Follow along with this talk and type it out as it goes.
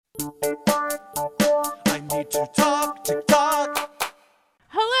I need to talk TikTok.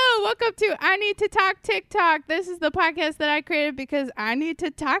 Hello, welcome to I Need to Talk TikTok. This is the podcast that I created because I need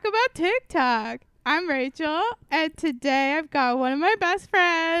to talk about TikTok. I'm Rachel, and today I've got one of my best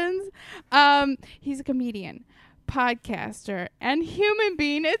friends. He's a comedian, podcaster, and human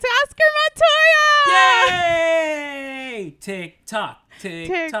being. It's Oscar Montoya! Yay! TikTok,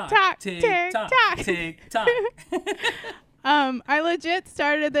 TikTok, TikTok, TikTok. I legit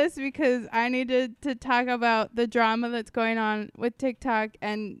started this because I needed to talk about the drama that's going on with TikTok,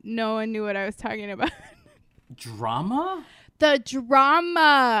 and no one knew what I was talking about. Drama? The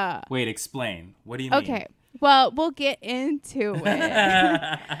drama. Wait, explain. What do you mean? Okay. Well, we'll get into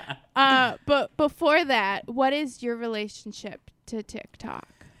it. But before that, what is your relationship to TikTok?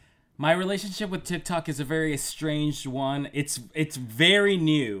 My relationship with TikTok is a very estranged one. It's very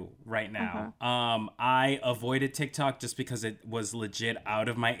new right now. I avoided TikTok just because it was legit out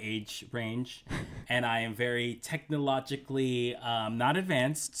of my age range, and I am very technologically not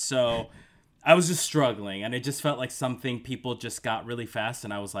advanced, so I was just struggling, and it just felt like something people just got really fast,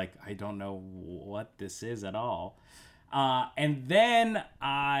 and I was like, I don't know what this is at all. And then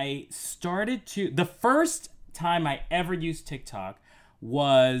I started to... The first time I ever used TikTok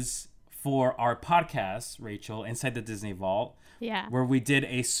was for our podcast, Rachel, Inside the Disney Vault, where we did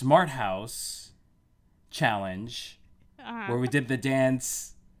a Smart House challenge, where we did the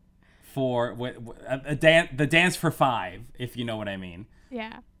dance for... the dance for 5, if you know what I mean.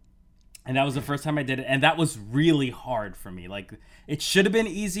 Yeah. And that was the first time I did it. And that was really hard for me. Like, it should have been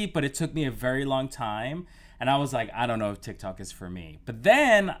easy, but it took me a very long time. And I was like, I don't know if TikTok is for me. But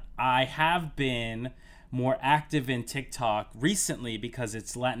then I have been more active in TikTok recently because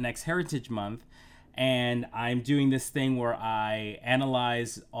it's Latinx Heritage Month. And I'm doing this thing where I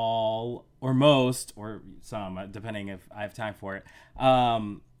analyze all or most or some, depending if I have time for it,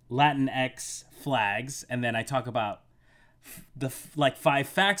 Latinx flags. And then I talk about the 5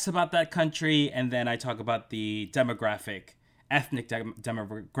 facts about that country, and then I talk about the ethnic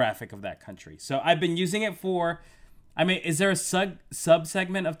demographic of that country. So I've been using it for, I mean, is there a sub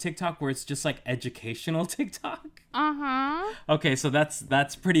segment of TikTok where it's just like educational TikTok? Okay, so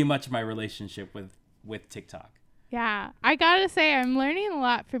that's pretty much my relationship with TikTok. Yeah. I gotta say, I'm learning a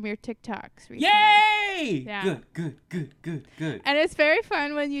lot from your TikToks recently. Yay! Yeah. Good. And it's very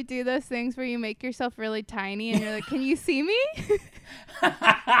fun when you do those things where you make yourself really tiny and you're like, can you see me?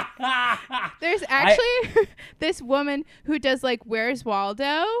 There's actually this woman who does like Where's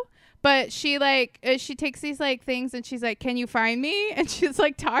Waldo? But she she takes these like things and she's like, can you find me? And she's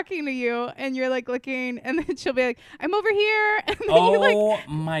like talking to you and you're like looking, and then she'll be like, I'm over here. And then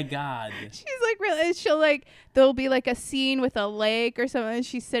my God. She's like, really, she'll like, there'll be like a scene with a lake or something. And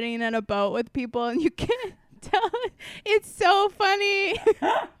she's sitting in a boat with people and you can't tell. It's so funny.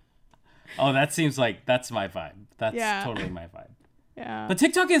 Oh, that seems like that's my vibe. That's totally my vibe. Yeah. But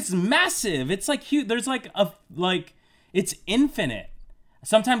TikTok is massive. It's like huge. There's it's infinite.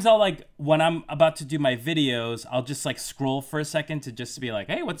 Sometimes I'll when I'm about to do my videos, I'll just scroll for a second to just be like,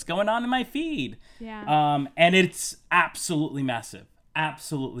 hey, what's going on in my feed? Yeah. And it's absolutely massive.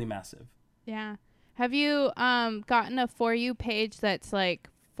 Absolutely massive. Yeah. Have you gotten a For You page that's like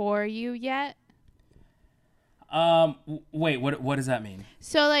for you yet? Wait, what does that mean?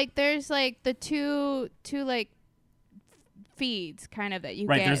 So there's the two feeds kind of that you get.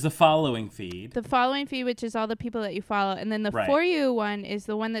 Right, there's the following feed. The following feed, which is all the people that you follow, and then the For You one is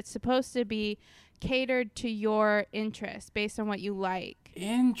the one that's supposed to be catered to your interests based on what you like.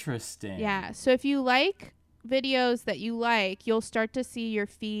 Interesting. Yeah. So if you like videos that you like, you'll start to see your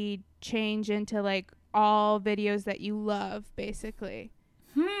feed change into all videos that you love, basically.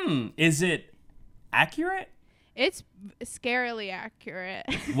 Is it accurate? It's scarily accurate.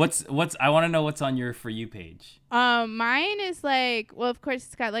 What's I want to know what's on your For You page. Mine is well, of course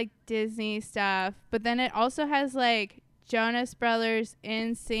it's got Disney stuff, but then it also has Jonas Brothers,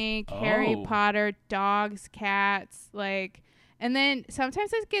 NSYNC, Harry Potter, dogs, cats, and then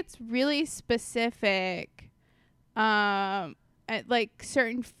sometimes it gets really specific, at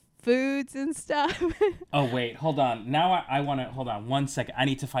certain foods and stuff. Oh wait, hold on. Now I want to hold on 1 second. I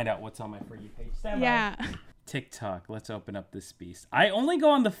need to find out what's on my For You page. Stand by. Yeah. TikTok. Let's open up this beast. I only go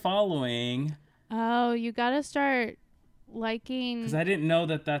on the following. Oh, you gotta start liking. Because I didn't know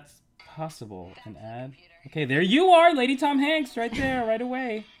that that's possible. An ad. Okay, there you are, Lady Tom Hanks, right there, right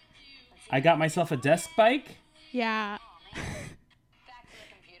away. I got myself a desk bike. Yeah.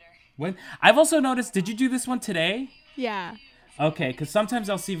 When I've also noticed. Did you do this one today? Yeah. Okay, because sometimes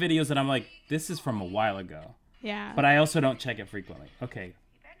I'll see videos that I'm like, this is from a while ago. Yeah. But I also don't check it frequently. Okay.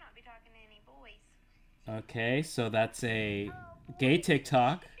 Okay, so that's a gay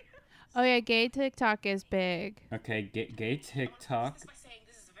TikTok. Oh yeah, gay TikTok is big. Okay, gay TikTok.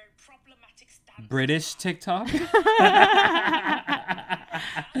 British TikTok.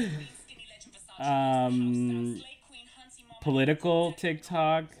 Political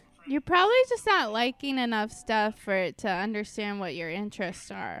TikTok. You're probably just not liking enough stuff for it to understand what your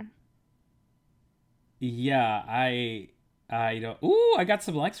interests are. Yeah, I don't. Ooh, I got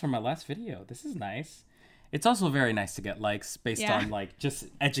some likes from my last video. This is nice. It's also very nice to get likes based on like just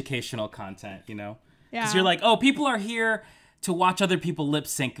educational content, you know? Because you're like, oh, people are here to watch other people lip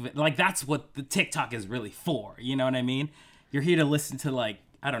sync. Like that's what the TikTok is really for. You know what I mean? You're here to listen to like,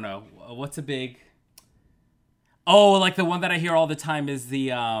 I don't know, what's a big. Oh, like the one that I hear all the time is the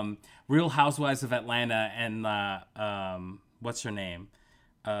Real Housewives of Atlanta and what's her name?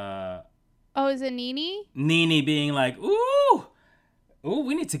 Oh, is it Nene? Nene being like, ooh,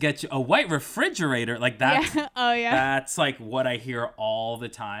 we need to get you a white refrigerator. Like that. Yeah. Oh, yeah. That's like what I hear all the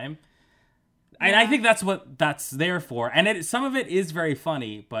time. Yeah. And I think that's what that's there for. And some of it is very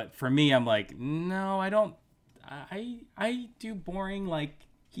funny. But for me, I'm like, no, I don't. I do boring, like,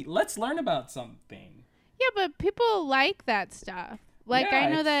 let's learn about something. Yeah, but people like that stuff. Like, yeah, I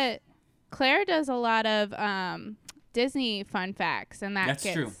know that Claire does a lot of Disney fun facts. And that's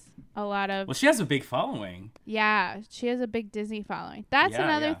true. A lot of. Well, she has a big following. Yeah, she has a big Disney following. That's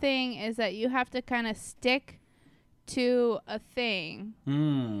another thing is that you have to kind of stick to a thing.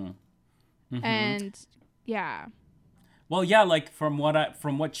 Mm-hmm. And yeah. Well, yeah, like from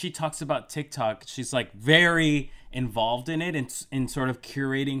what she talks about TikTok, she's like very involved in it and in sort of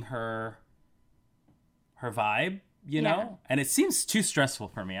curating her vibe, you know? And it seems too stressful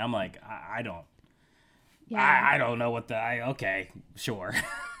for me. I'm like, I don't. Yeah. I don't know what okay, sure.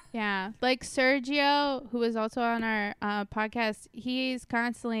 Yeah, like Sergio, who is also on our podcast, he's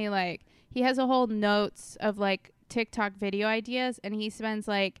constantly like, he has a whole notes of like TikTok video ideas, and he spends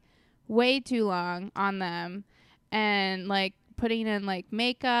like way too long on them and like putting in like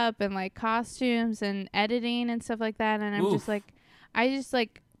makeup and like costumes and editing and stuff like that. And I'm just like, I just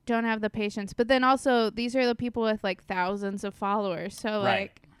like don't have the patience. But then also these are the people with like thousands of followers. So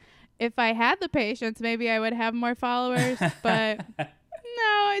like if I had the patience, maybe I would have more followers, but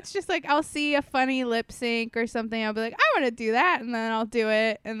no, it's just like I'll see a funny lip sync or something. I'll be like, I want to do that. And then I'll do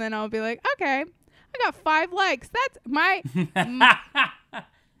it. And then I'll be like, okay, I got 5 likes. That's my,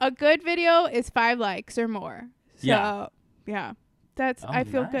 a good video is 5 likes or more. So, yeah. That's, I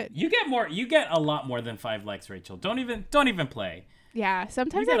feel good. You get a lot more than 5 likes, Rachel. Don't even play. Yeah.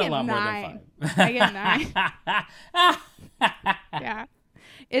 Sometimes I get 9. I get 9. Yeah.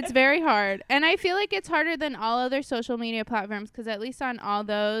 It's very hard. And I feel like it's harder than all other social media platforms because at least on all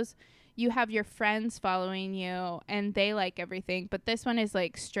those, you have your friends following you and they like everything. But this one is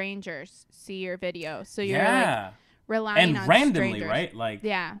like strangers see your video. So you're like relying on randomly, strangers. right? Like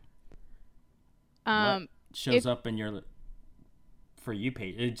what shows up in your For You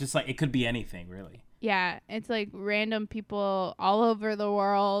page. It just like, it could be anything, really. Yeah. It's like random people all over the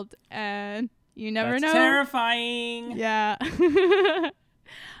world and you never know. Terrifying. Yeah.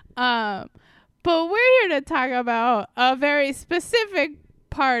 But we're here to talk about a very specific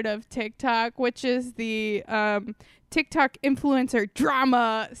part of TikTok, which is the TikTok influencer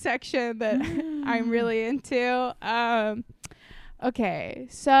drama section that I'm really into. Okay,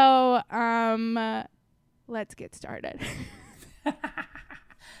 so let's get started.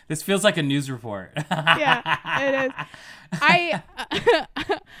 This feels like a news report. Yeah, it is.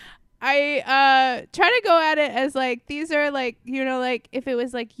 I try to go at it as like these are like, you know, like if it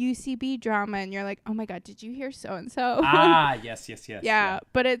was like UCB drama and you're like, oh my god, did you hear so and so? Yes. Yeah,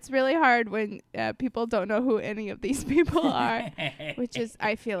 but it's really hard when people don't know who any of these people are, which is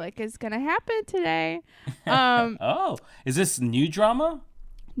I feel like is gonna happen today. Oh, is this new drama?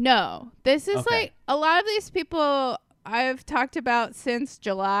 No, this is like a lot of these people I've talked about since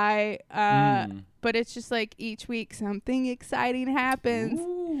July. But it's just like each week something exciting happens.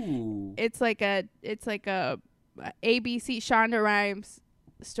 Ooh. It's like a ABC Shonda Rhimes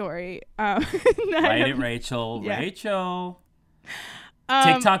story. Write it, Rachel. Yeah. Rachel.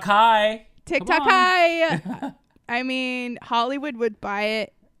 TikTok high. TikTok high. I mean, Hollywood would buy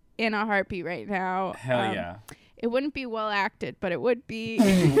it in a heartbeat right now. Hell yeah. It wouldn't be well acted, but it would be.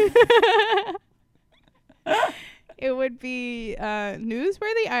 It would be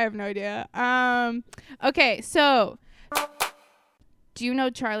newsworthy. I have no idea. Okay, so do you know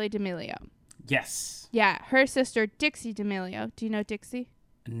Charlie D'Amelio? Yes. Yeah, her sister Dixie D'Amelio. Do you know Dixie?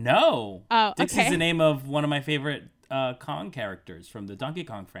 No. Oh, Dixie's the name of one of my favorite Kong characters from the Donkey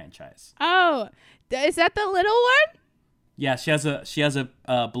Kong franchise. Oh, is that the little one? Yeah, she has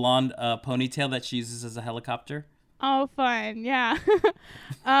a blonde ponytail that she uses as a helicopter. Oh, fun. Yeah.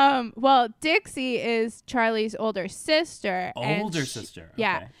 Well, Dixie is Charlie's older sister. Sister.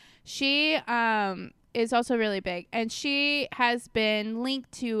 Yeah. Okay. She is also really big, and she has been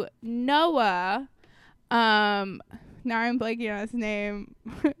linked to Noah. Now I'm blanking on his name.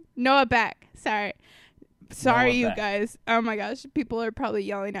 Noah Beck. Sorry, Noah you Beck. guys. Oh my gosh, people are probably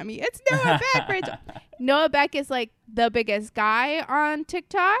yelling at me. It's Noah Beck, Rachel. Noah Beck is like the biggest guy on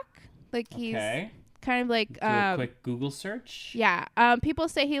TikTok. Like he's kind of like Do a quick Google search. yeah. People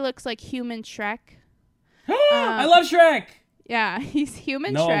say he looks like human Shrek. I love Shrek. Yeah, he's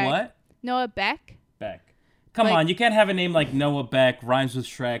human Noah Shrek. what? Noah Beck. Beck. Come Like- on, you can't have a name like Noah Beck, rhymes with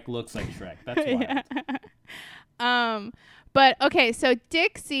Shrek, looks like Shrek. That's wild. But okay, so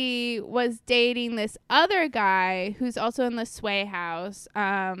Dixie was dating this other guy who's also in the Sway House,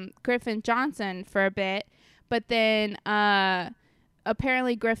 Griffin Johnson, for a bit, but then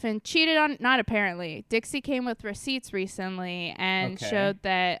apparently Griffin cheated on. Not apparently. Dixie came with receipts recently and showed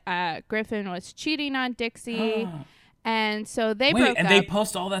that Griffin was cheating on Dixie, and so they broke up. They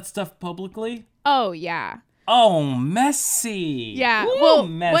post all that stuff publicly? Oh yeah. Oh, messy. Yeah. Ooh, well,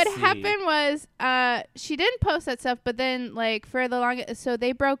 messy. what happened was she didn't post that stuff, but then like for the longest, so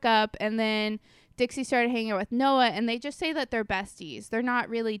they broke up, and then Dixie started hanging out with Noah, and they just say that they're besties. They're not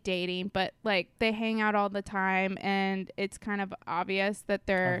really dating, but like they hang out all the time, and it's kind of obvious that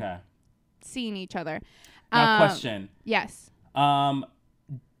they're seeing each other. Now, question. Yes.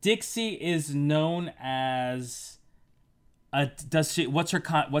 Dixie is known as. What's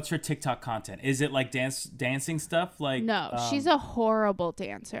her TikTok content? Is it like dancing stuff? Like no, she's a horrible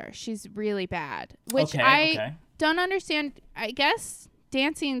dancer. She's really bad, which I don't understand. I guess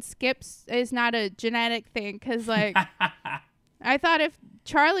dancing skips is not a genetic thing, because like I thought if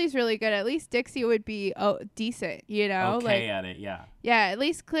Charlie's really good, at least Dixie would be decent, you know? Okay at it, yeah. Yeah, at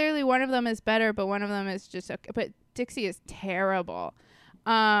least clearly one of them is better, but one of them is just okay. But Dixie is terrible.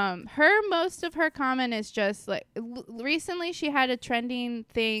 Most of her comment is just like recently she had a trending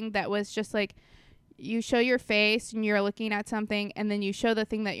thing that was just like you show your face and you're looking at something, and then you show the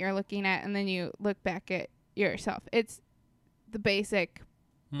thing that you're looking at, and then you look back at yourself. It's the basic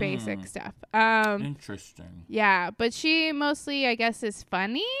stuff. Interesting. Yeah, but she mostly, I guess, is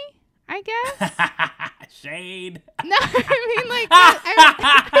funny. I guess. Shade. No, I mean, like,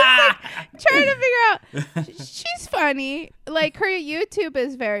 I'm trying to figure out. She's funny. Like, her YouTube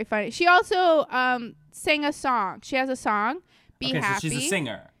is very funny. She also sang a song. She has a song, Be Happy. So she's a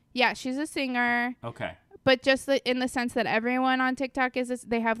singer. Yeah, she's a singer. Okay. But just in the sense that everyone on TikTok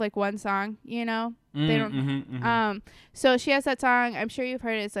they have like one song, you know? They don't. So she has that song. I'm sure you've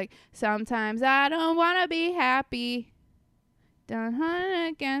heard it. It's like, sometimes I don't want to be happy. Don't hunt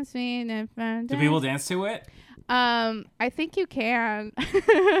against me. Do people dance to it? I think you can,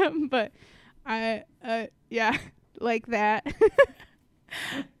 but yeah, like that.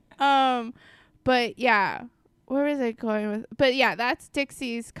 But yeah, where was I going with? But yeah, that's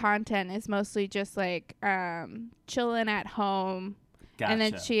Dixie's content is mostly just like chilling at home, and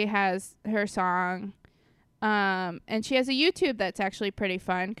then she has her song. And she has a YouTube that's actually pretty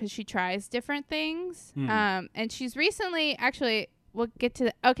fun because she tries different things. And she's recently, actually, we'll get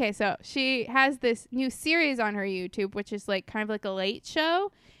to okay, so she has this new series on her YouTube, which is like kind of like a late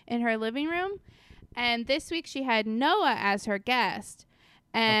show in her living room. And this week she had Noah as her guest.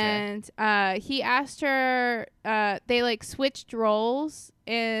 And he asked her, they like switched roles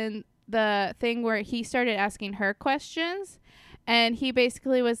in the thing where he started asking her questions. And he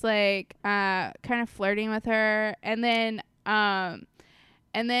basically was like kind of flirting with her, and then so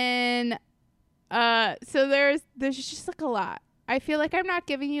there's just like a lot. I feel like I'm not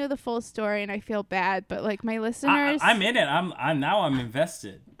giving you the full story, and I feel bad, but like my listeners, I'm in it. I'm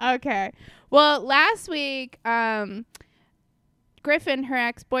invested. Okay. Well, last week, Griffin, her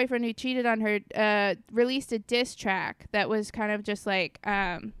ex-boyfriend who cheated on her, released a diss track that was kind of just like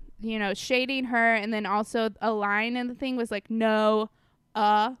you know, shading her, and then also a line in the thing was like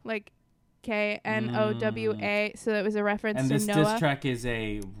like Knowa, so it was a reference to Noah. And this diss track is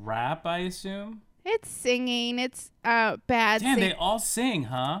a rap, I assume? It's singing. It's bad. Damn, they all sing,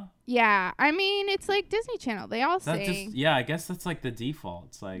 huh? Yeah, I mean, it's like Disney Channel. They all sing. Yeah, I guess that's like the default.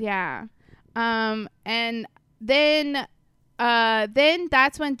 It's like yeah, and then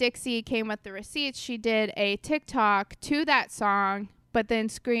that's when Dixie came with the receipts. She did a TikTok to that song, but then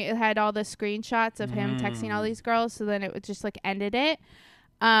it had all the screenshots of him texting all these girls, so then it would just like ended it.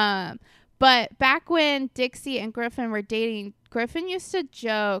 But back when Dixie and Griffin were dating, Griffin used to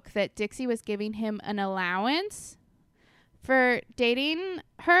joke that Dixie was giving him an allowance for dating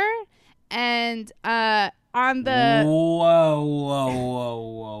her, and on the whoa,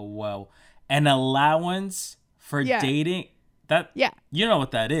 an allowance for dating. That you know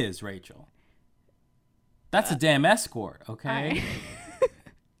what that is, Rachel. That's a damn escort, okay?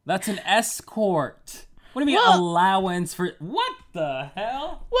 That's an escort. What do you mean allowance for what the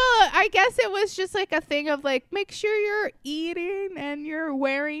hell? Well, I guess it was just like a thing of like, make sure you're eating and you're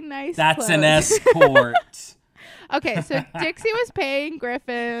wearing nice That's clothes. an escort. Okay, so Dixie was paying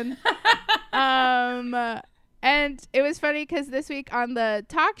Griffin. And it was funny because this week on the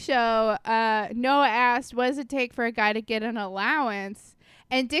talk show, Noah asked, what does it take for a guy to get an allowance?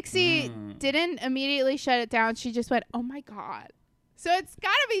 And Dixie didn't immediately shut it down. She just went, oh, my God. So it's got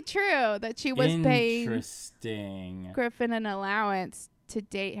to be true that she was paying Griffin an allowance to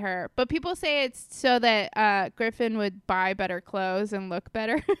date her. But people say it's so that Griffin would buy better clothes and look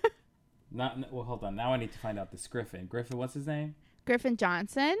better. Well, hold on. Now I need to find out this Griffin. Griffin, what's his name? Griffin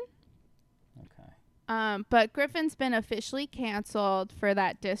Johnson. Okay. But Griffin's been officially canceled for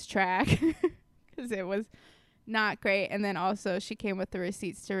that diss track because it was not great. And then also she came with the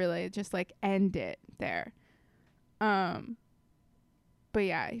receipts to really just like end it there. But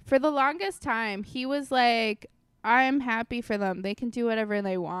yeah, for the longest time, he was like, I'm happy for them. They can do whatever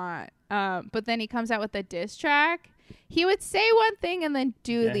they want. But then he comes out with a diss track. He would say one thing and then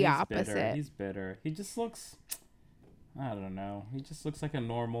do the opposite. He's bitter. He just looks, I don't know. He just looks like a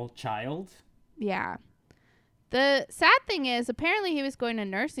normal child. Yeah. The sad thing is, apparently he was going to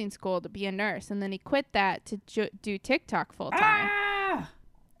nursing school to be a nurse, and then he quit that to do TikTok full time.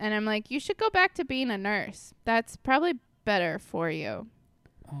 And I'm like, you should go back to being a nurse. That's probably better for you.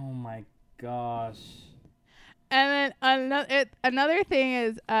 Oh my gosh. And then another thing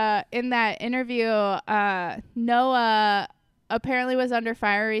is, in that interview, Noah apparently was under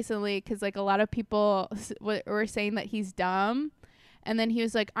fire recently because like a lot of people were saying that he's dumb. And then he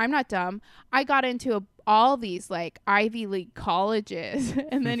was like, I'm not dumb. I got into all these like Ivy League colleges.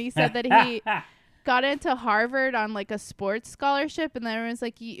 And then he said that he got into Harvard on like a sports scholarship. And then everyone's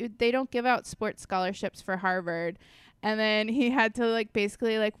like, they don't give out sports scholarships for Harvard. And then he had to like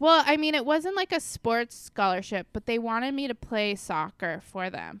basically like, well, I mean, it wasn't like a sports scholarship, but they wanted me to play soccer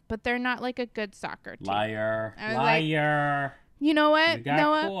for them. But they're not like a good soccer team. Liar. Like, you know what, you got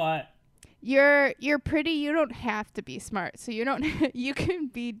Noah? caught. You're pretty. You don't have to be smart. So you don't. You can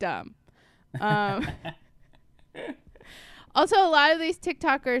be dumb. Also, a lot of these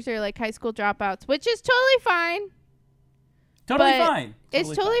TikTokers are like high school dropouts, which is totally fine. It's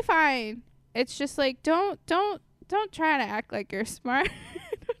totally fine. It's just like don't try to act like you're smart.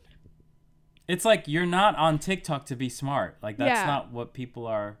 It's like you're not on TikTok to be smart. Like that's not what people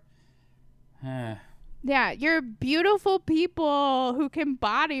are. Yeah, you're beautiful people who can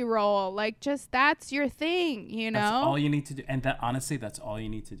body roll. Like, just that's your thing, you know? That's all you need to do. And that, honestly, that's all you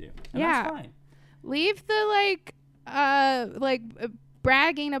need to do. And that's fine. Leave the,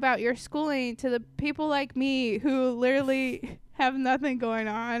 bragging about your schooling to the people like me who literally have nothing going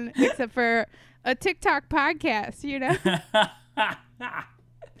on except for a TikTok podcast, you know?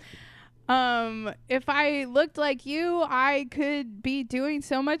 If I looked like you, I could be doing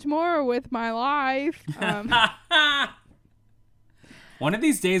so much more with my life. One of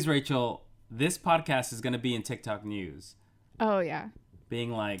these days, Rachel, this podcast is going to be in TikTok news. Oh, yeah.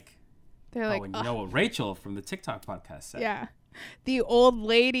 Being like, they're like, and you know what Rachel from the TikTok podcast said. Yeah. The old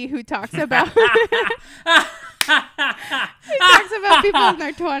lady who talks about people in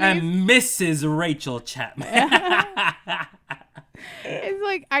their 20s. And Mrs. Rachel Chapman. It's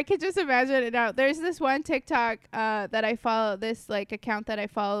like, I could just imagine it now. There's this one TikTok that I follow, this like account that I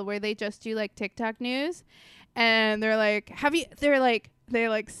follow where they just do like TikTok news. And they're like, they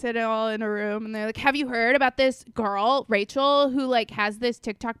like sit all in a room and they're like, have you heard about this girl, Rachel, who like has this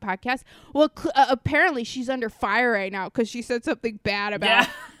TikTok podcast? Well, apparently she's under fire right now because she said something bad about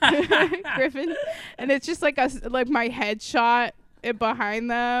Griffin. And it's just like my headshot behind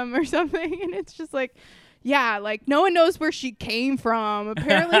them or something. And it's just like, yeah, like no one knows where she came from.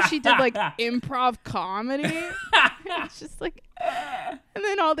 Apparently she did like improv comedy. It's just like, and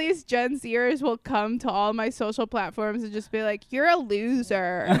then all these Gen Zers will come to all my social platforms and just be like, you're a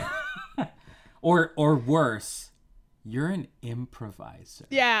loser. or worse, you're an improviser.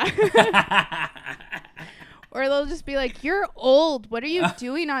 Yeah. Or they'll just be like, you're old. What are you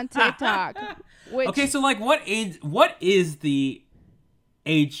doing on TikTok? Okay, so like what is the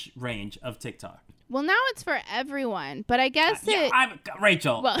age range of TikTok? Well, now it's for everyone, but I guess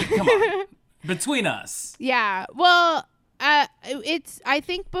Rachel, come on. Between us. Yeah. Well, I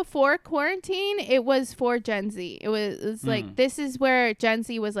think before quarantine, it was for Gen Z. It was like, this is where Gen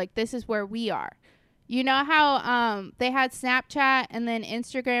Z was like, this is where we are. You know how they had Snapchat and then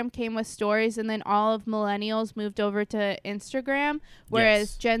Instagram came with stories and then all of millennials moved over to Instagram,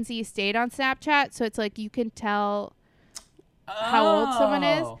 whereas Gen Z stayed on Snapchat. So it's like you can tell how old someone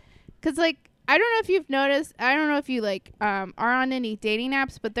is. Because, like, I don't know if you've noticed, I don't know if you, like, are on any dating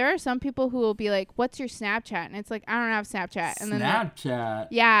apps, but there are some people who will be like, what's your Snapchat? And it's like, I don't have Snapchat. And then Snapchat?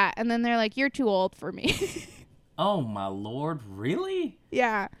 Yeah. And then they're like, you're too old for me. Oh, my Lord. Really?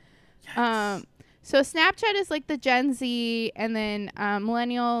 Yeah. Yikes. So Snapchat is like the Gen Z, and then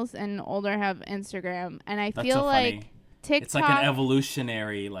millennials and older have Instagram. And I That's feel so like funny. TikTok. It's like an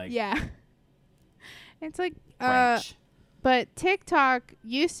evolutionary, like, Yeah. It's like, branch. but TikTok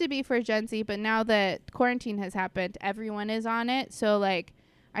used to be for Gen Z, but now that quarantine has happened, everyone is on it. So, like,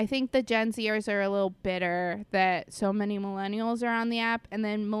 I think the Gen Zers are a little bitter that so many millennials are on the app. And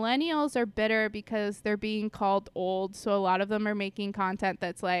then millennials are bitter because they're being called old. So a lot of them are making content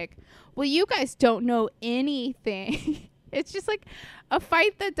that's like, well, you guys don't know anything. It's just like a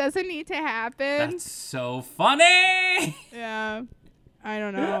fight that doesn't need to happen. That's so funny. Yeah. I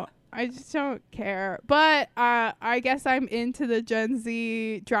don't know. I just don't care. But I guess I'm into the Gen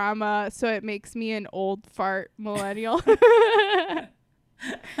Z drama, so it makes me an old fart millennial.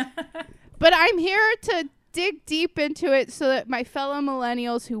 But I'm here to dig deep into it so that my fellow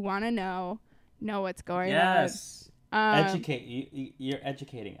millennials who want to know what's going on. Yes. Educate. You're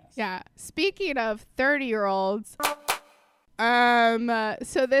educating us. Yeah. Speaking of 30-year-olds,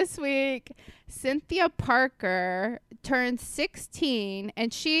 so this week, Cynthia Parker turned 16,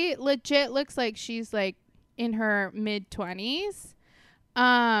 and she legit looks like she's like in her mid-20s.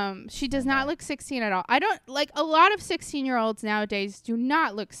 She does not look 16 at all. I don't like a lot of 16-year-olds nowadays do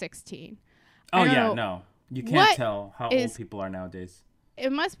not look 16. Oh yeah, no. You can't tell how old people are nowadays.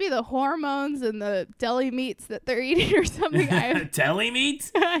 It must be the hormones and the deli meats that they're eating or something. Deli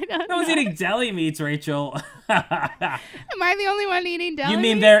meats? I don't No one's know. eating deli meats, Rachel. Am I the only one eating deli You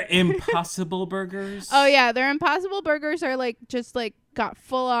mean meats? they're Impossible Burgers? Oh yeah, their Impossible Burgers are like just like got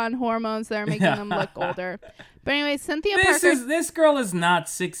full on hormones that are making them look older. But anyway, Cynthia Parker. This girl is not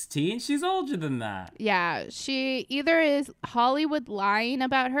 16. She's older than that. Yeah, she either is Hollywood lying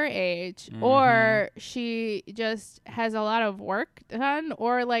about her age, or she just has a lot of work done,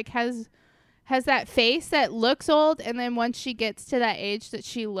 or like has that face that looks old, and then once she gets to that age that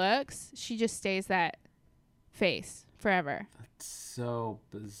she looks, she just stays that face forever. So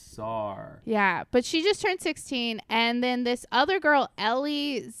bizarre. Yeah, but she just turned 16, and then this other girl,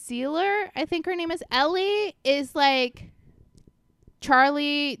 Ellie Zealer, I think her name is Ellie, is like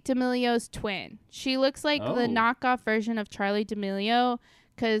Charlie D'Amelio's twin. She looks like the knockoff version of Charlie D'Amelio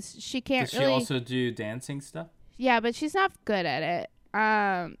because she can't Does she also do dancing stuff? Yeah, but she's not good at it.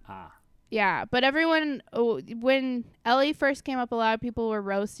 Yeah, but everyone, when Ellie first came up, a lot of people were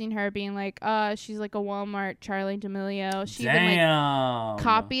roasting her, being like, she's like a Walmart Charlie D'Amelio. She even like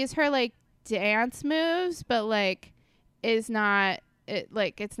copies her like dance moves, but like it's not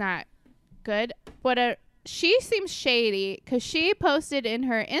good. But she seems shady because she posted in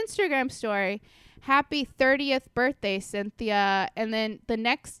her Instagram story, "Happy 30th birthday, Cynthia," and then the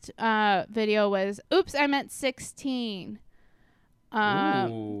next video was, "Oops, I meant 16."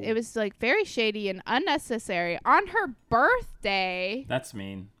 It was like very shady and unnecessary on her birthday. That's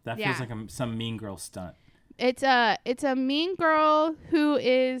mean. That feels like some mean girl stunt. It's a mean girl who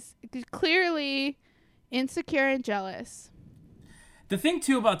is clearly insecure and jealous. The thing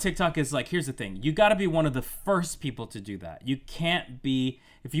too about TikTok is like, here's the thing. You got to be one of the first people to do that. You can't be,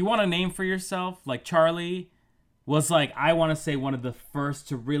 if you want a name for yourself, like Charlie was like, I want to say one of the first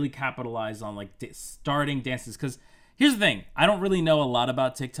to really capitalize on like starting dances. Because here's the thing. I don't really know a lot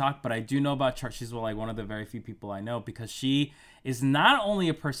about TikTok, but I do know about Charlie. She's like one of the very few people I know because she is not only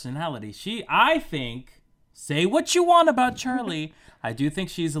a personality. I think, say what you want about Charlie, I do think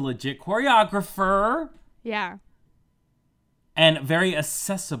she's a legit choreographer. Yeah. And very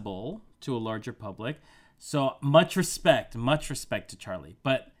accessible to a larger public. So much respect to Charlie.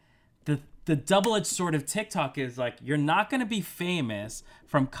 But the double-edged sword of TikTok is like, you're not going to be famous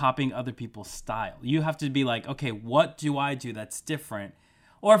from copying other people's style. You have to be like, okay, what do I do that's different?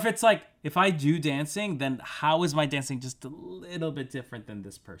 Or if it's like, if I do dancing, then how is my dancing just a little bit different than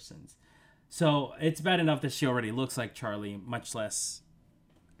this person's? So it's bad enough that she already looks like Charlie, much less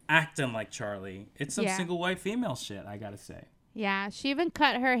acting like Charlie. It's some single white female shit, I gotta say. Yeah, she even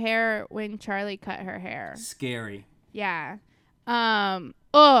cut her hair when Charlie cut her hair. Scary. Yeah.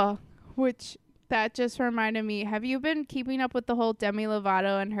 Which that just reminded me. Have you been keeping up with the whole Demi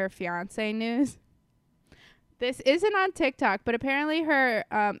Lovato and her fiance news? this isn't on TikTok, but apparently her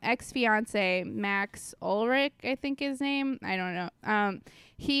ex-fiance, Max Ulrich, I think his name, I don't know.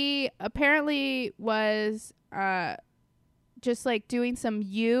 He apparently was just like doing some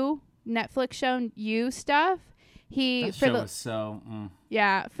Netflix show stuff. That show was so...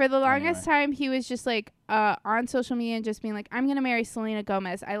 Yeah, for the longest time, he was just like on social media and just being like, I'm going to marry Selena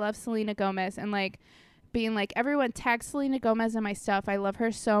Gomez. I love Selena Gomez. And like being like, everyone tag Selena Gomez in my stuff. I love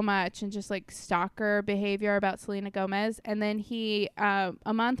her so much. And just like stalker behavior about Selena Gomez. And then he, a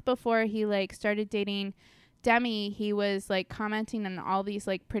month before he like started dating Demi, he was like commenting on all these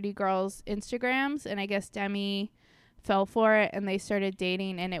like pretty girls' Instagrams. And I guess Demi fell for it and they started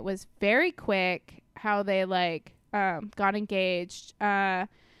dating. And it was very quick how they like got engaged.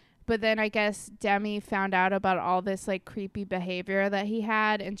 But then I guess Demi found out about all this like creepy behavior that he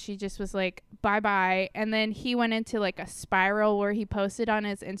had, and she just was like, bye-bye. And then he went into like a spiral where he posted on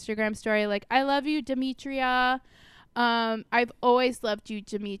his Instagram story like, I love you, Demetria. I've always loved you,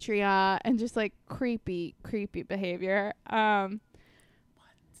 Demetria. And just like creepy behavior.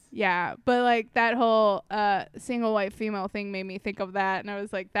 Yeah, but like that whole single white female thing made me think of that, and I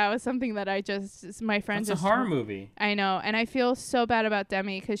was like, that was something that my friend That's a horror movie. I know, and I feel so bad about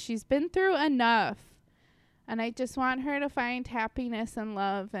Demi because she's been through enough, and I just want her to find happiness and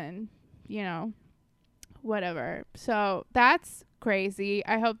love and, you know, whatever. So that's crazy.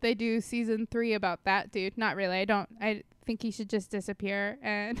 I hope they do season 3 about that dude. Not really. I think he should just disappear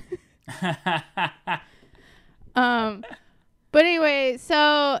and But anyway,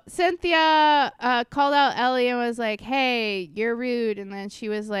 so Cynthia called out Ellie and was like, hey, you're rude. And then she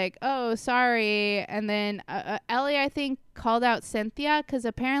was like, oh, sorry. And then Ellie, I think, called out Cynthia because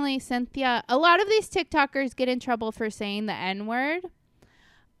apparently Cynthia, a lot of these TikTokers get in trouble for saying the N-word.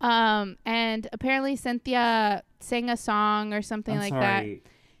 And apparently Cynthia sang a song or something like that.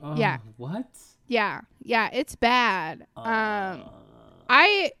 Yeah. What? Yeah. Yeah, it's bad. I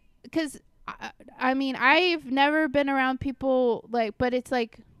mean, I've never been around people like, but it's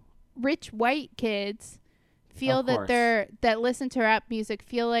like rich white kids feel that listen to rap music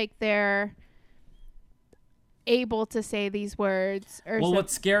feel like they're able to say these words.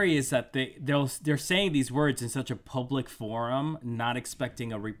 What's scary is that they're saying these words in such a public forum, not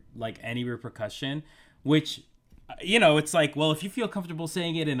expecting any repercussion, which, you know, it's like, well, if you feel comfortable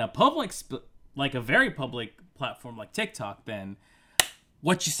saying it in a public, like a very public platform like TikTok, then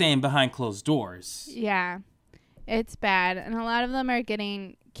what you saying behind closed doors? Yeah, it's bad, and a lot of them are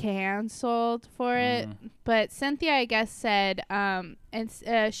getting canceled for it. But Cynthia, I guess, said,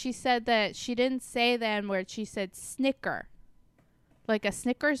 she said that she didn't say the N-word. She said Snicker, like a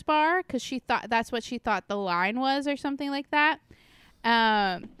Snickers bar, because she thought that's what she thought the line was, or something like that.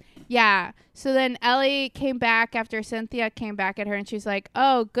 Yeah. So then Ellie came back after Cynthia came back at her, and she's like,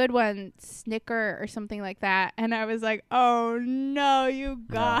 oh, good one, Snicker, or something like that. And I was like, oh, no, you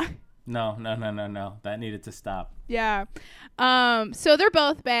got... No. That needed to stop. Yeah. So they're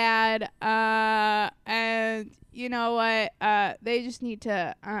both bad. And you know what? They just need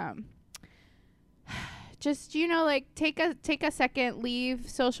to... just, you know, like, take a second, leave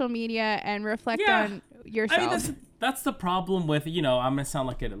social media, and reflect on yourself. I mean, that's the problem with, you know, I'm going to sound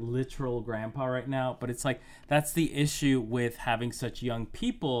like a literal grandpa right now, but it's like, that's the issue with having such young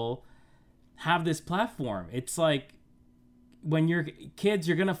people have this platform. It's like, when you're kids,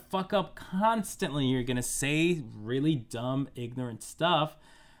 you're going to fuck up constantly. You're going to say really dumb, ignorant stuff,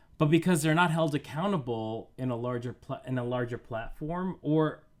 but because they're not held accountable in a larger platform,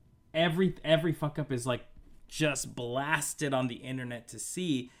 or every fuck up is like just blasted on the internet to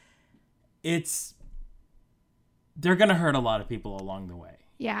see, they're going to hurt a lot of people along the way.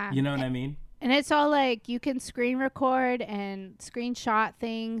 Yeah. You know what I mean? And it's all like, you can screen record and screenshot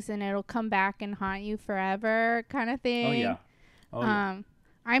things and it'll come back and haunt you forever kind of thing. Oh, yeah.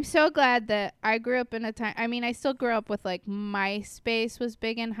 I'm so glad that I grew up in a time, I mean, I still grew up with like MySpace was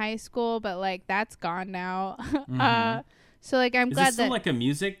big in high school, but like that's gone now. So like, I'm glad that... Is it still like a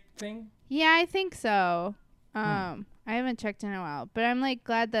music thing? Yeah, I think so. I haven't checked in a while, but I'm like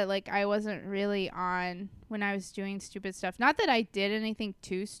glad that like I wasn't really on when I was doing stupid stuff. Not that I did anything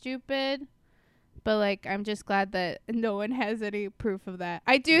too stupid, but like I'm just glad that no one has any proof of that.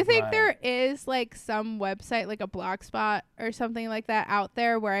 I do think there is like some website, like a Blogspot or something like that out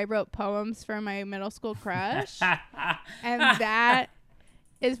there where I wrote poems for my middle school crush. And that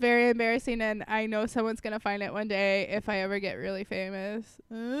is very embarrassing, and I know someone's gonna find it one day if I ever get really famous.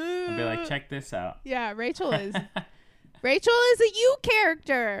 I'll be like, check this out. Yeah, Rachel is a you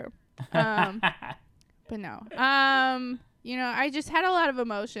character. But no. You know, I just had a lot of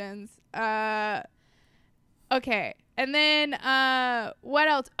emotions. Okay. And then what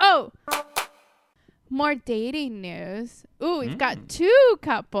else? Oh, more dating news. Ooh, we've got two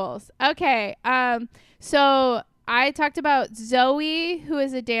couples. Okay. So I talked about Zoe, who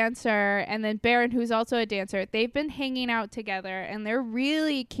is a dancer, and then Baron, who's also a dancer. They've been hanging out together, and they're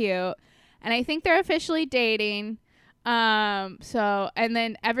really cute. And I think they're officially dating. So, and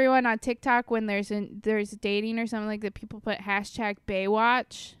then everyone on TikTok, when there's dating or something like that, people put hashtag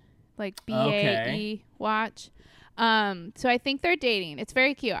Baywatch, like BAE watch. So I think they're dating. It's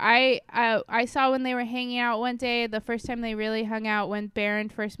very cute. I saw when they were hanging out one day, the first time they really hung out when Baron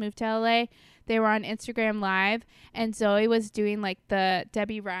first moved to LA, they were on Instagram Live, and Zoe was doing like the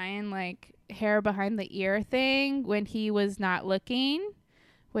Debbie Ryan like hair behind the ear thing when he was not looking,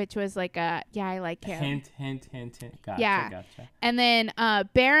 which was like I like him. Hint. Gotcha, yeah. Gotcha. And then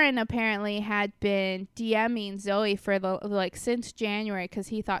Baron apparently had been DMing Zoe for since January because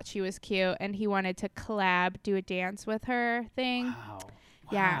he thought she was cute and he wanted to do a dance with her thing.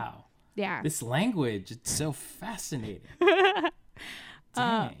 Wow. Yeah. This language, it's so fascinating.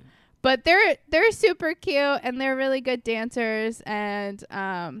 Dang. But they're super cute and they're really good dancers and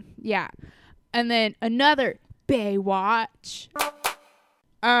yeah. And then another Baywatch.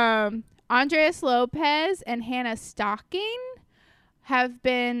 Andreas Lopez and Hannah Stocking have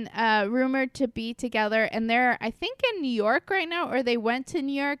been rumored to be together, and they're I think in New York right now, or they went to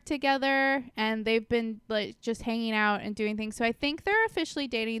New York together, and they've been like just hanging out and doing things. So I think they're officially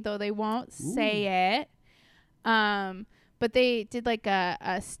dating, though they won't say it. But they did like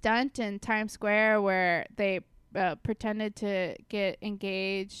a stunt in Times Square where they pretended to get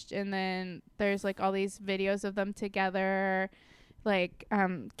engaged, and then there's like all these videos of them together, like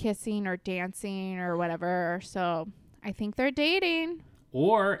kissing or dancing or whatever. So I think they're dating.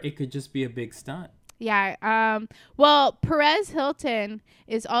 Or it could just be a big stunt. Yeah. Well, Perez Hilton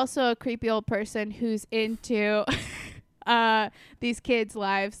is also a creepy old person who's into these kids'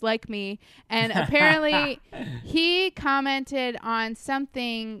 lives like me. And apparently he commented on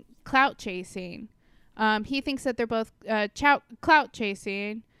something clout chasing. He thinks that they're both clout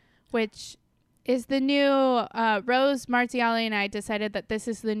chasing, which is the new Rose Marziali and I decided that this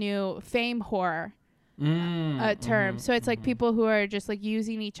is the new fame whore term. So it's like people who are just like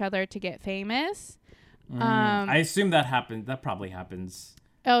using each other to get famous. I assume that happens. That probably happens.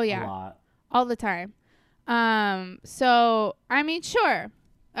 Oh yeah, a lot. all the time. So I mean, sure,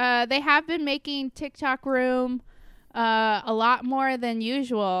 they have been making TikTok room a lot more than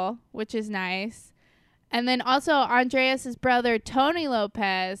usual, which is nice. And then also Andreas's brother Tony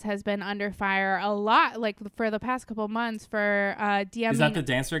Lopez has been under fire a lot, like for the past couple months for DMing. Is that the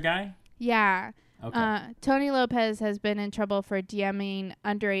dancer guy? Yeah. Okay. Tony Lopez has been in trouble for DMing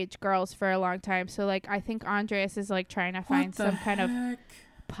underage girls for a long time. So like I think Andreas is like trying to find some kind of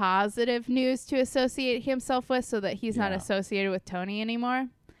positive news to associate himself with so that he's not associated with Tony anymore.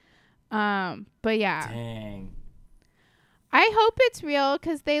 But yeah. Dang. I hope it's real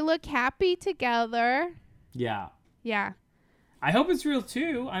because they look happy together. Yeah. Yeah. I hope it's real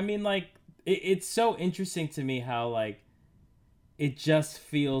too. I mean, like, it's so interesting to me how, like, it just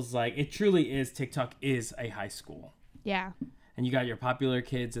feels like it truly is. TikTok is a high school. Yeah. And you got your popular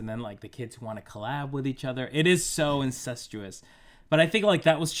kids and then, like, the kids who want to collab with each other. It is so incestuous. But I think, like,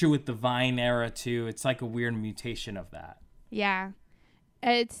 that was true with the Vine era too. It's like a weird mutation of that. Yeah.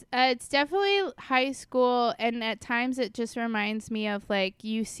 It's definitely high school, and at times it just reminds me of like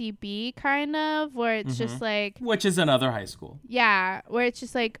UCB kind of, where it's just like, which is another high school. Yeah, where it's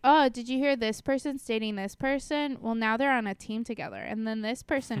just like, oh, did you hear this person's dating this person? Well, now they're on a team together, and then this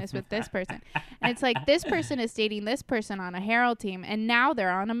person is with this person, and it's like this person is dating this person on a Herald team, and now they're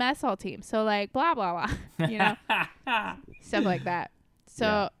on a mess hall team. So like blah blah blah, you know, stuff like that.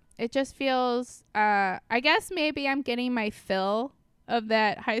 So it just feels, I guess maybe I'm getting my fill of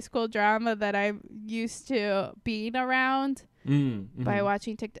that high school drama that I'm used to being around by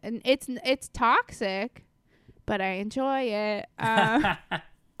watching TikTok. And it's toxic, but I enjoy it.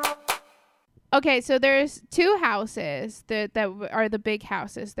 Okay, so there's two houses that are the big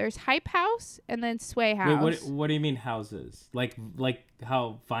houses. There's Hype House and then Sway House. Wait, what do you mean houses? Like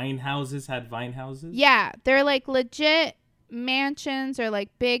how Vine houses had Vine houses? Yeah, they're like legit mansions or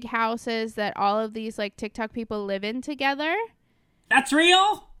like big houses that all of these like TikTok people live in together. That's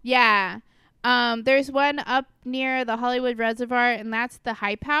real? Yeah. There's one up near the Hollywood Reservoir, and that's the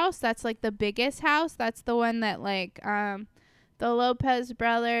Hype House. That's like the biggest house. That's the one that like the Lopez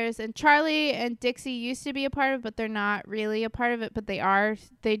brothers and Charlie and Dixie used to be a part of, but they're not really a part of it, but they are.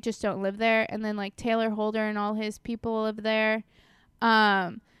 They just don't live there. And then like Taylor Holder and all his people live there.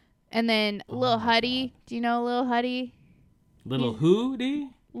 And then Lil Huddy. God. Do you know Lil Huddy? Little who, D?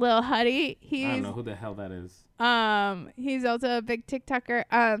 Lil Huddy. I don't know who the hell that is. He's also a big TikToker.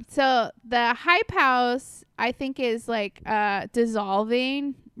 So the Hype House, I think, is like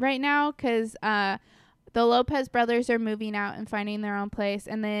dissolving right now because the Lopez brothers are moving out and finding their own place,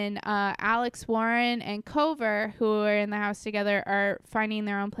 and then Alex Warren and Cover, who are in the house together, are finding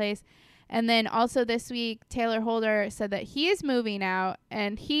their own place. And then also this week, Taylor Holder said that he is moving out,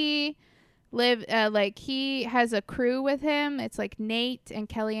 and he he has a crew with him. It's like Nate and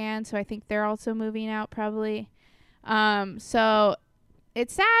Kellyanne, so I think they're also moving out probably. So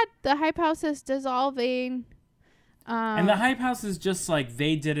it's sad. The Hype House is dissolving. And the Hype House is just like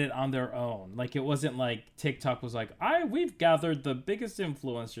they did it on their own. Like it wasn't like TikTok was like, we've gathered the biggest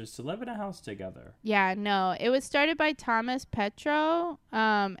influencers to live in a house together. Yeah, no. It was started by Thomas Petro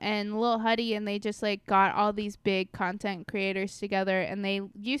and Lil Huddy, and they just like got all these big content creators together, and they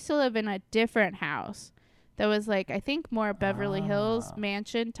used to live in a different house that was like I think more Beverly Hills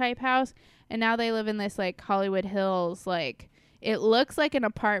mansion type house, and now they live in this like Hollywood Hills like it looks like an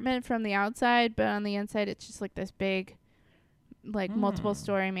apartment from the outside, but on the inside it's just like this big like multiple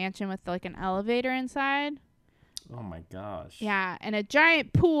story mansion with like an elevator inside. Oh my gosh. Yeah, and a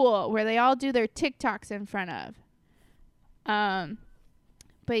giant pool where they all do their TikToks in front of.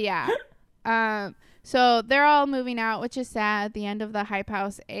 But yeah. So they're all moving out, which is sad, the end of the Hype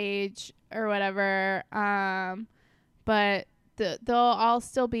House age or whatever. But they'll all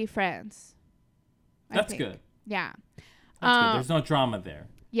still be friends. That's good. Yeah. That's good. There's no drama there.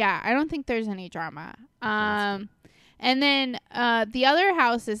 Yeah, I don't think there's any drama. And then the other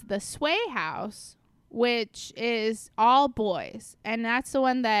house is the Sway house, which is all boys. And that's the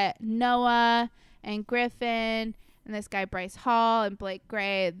one that Noah and Griffin and this guy Bryce Hall and Blake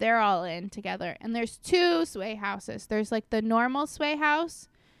Gray, they're all in together. And there's two Sway houses. There's like the normal Sway house,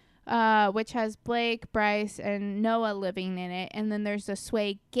 which has Blake, Bryce, and Noah living in it. And then there's the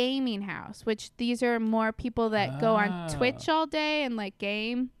Sway gaming house, which these are more people that go on Twitch all day and like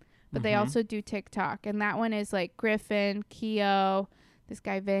game, but they also do TikTok. And that one is like Griffin, Keo, this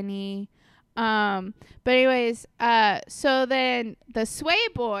guy Vinny. But anyways, so then the Sway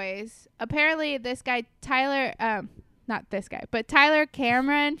boys, apparently this guy Tyler, not this guy, but Tyler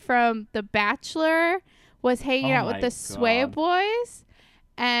Cameron from The Bachelor was hanging out with the Sway boys.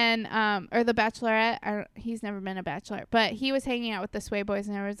 And or the Bachelorette, he's never been a bachelor, but he was hanging out with the Sway boys,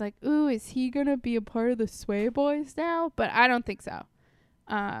 and I was like, ooh, is he gonna be a part of the Sway boys now? But I don't think so.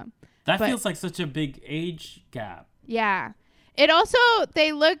 That feels like such a big age gap. Yeah, it also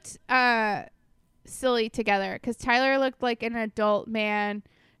they looked silly together because Tyler looked like an adult man,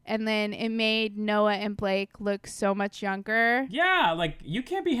 and then it made Noah and Blake look so much younger. Yeah, like you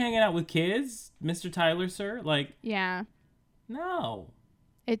can't be hanging out with kids, Mr. Tyler, sir. Like, yeah, no.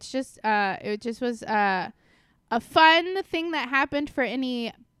 It's just it just was a fun thing that happened for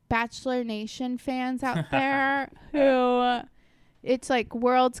any Bachelor Nation fans out there who it's like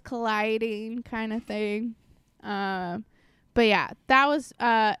worlds colliding kind of thing. But yeah, that was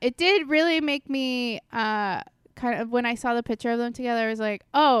it did really make me kind of when I saw the picture of them together, I was like,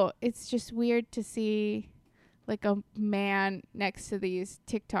 oh, it's just weird to see like a man next to these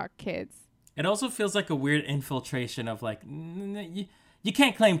TikTok kids. It also feels like a weird infiltration of like you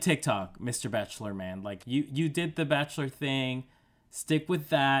can't claim TikTok, Mr. Bachelor man. Like you did the Bachelor thing, stick with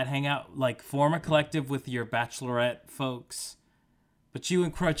that, hang out, like form a collective with your Bachelorette folks. But you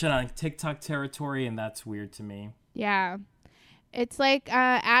encroach on TikTok territory, and that's weird to me. Yeah. It's like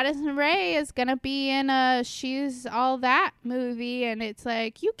Addison Rae is going to be in a She's All That movie, and it's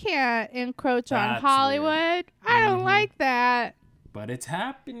like, you can't encroach on Hollywood. Weird. I don't like that. But it's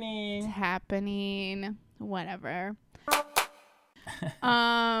happening. It's happening. Whatever.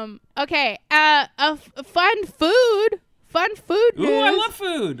 Okay. Fun food news. Ooh, I love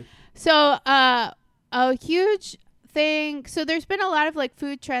food. So, a huge thing. So there's been a lot of like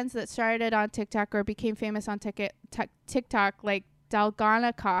food trends that started on TikTok or became famous on TikTok, like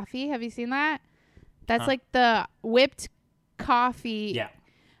Dalgona coffee. Have you seen that? That's like the whipped coffee. Yeah.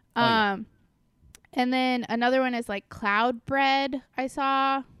 Yeah. And then another one is like cloud bread. I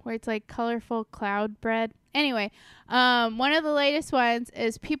saw where it's like colorful cloud bread. Anyway, one of the latest ones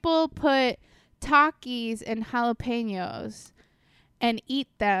is people put Takis and jalapenos and eat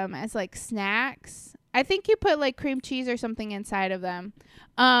them as like snacks. I think you put like cream cheese or something inside of them.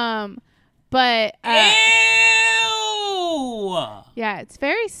 But Ew! Yeah, it's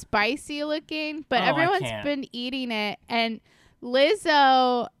very spicy looking, but everyone's been eating it, and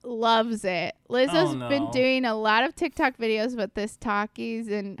Lizzo loves it. Lizzo's been doing a lot of TikTok videos with this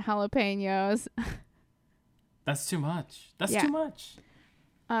Takis and jalapenos. That's too much. That's too much.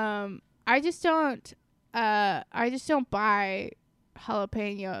 I just don't buy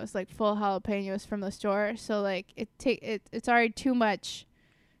jalapenos, like full jalapenos from the store. So like it's already too much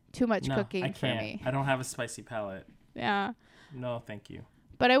cooking for me. I don't have a spicy palate. Yeah. No, thank you.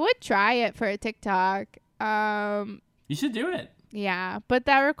 But I would try it for a TikTok. You should do it. Yeah, but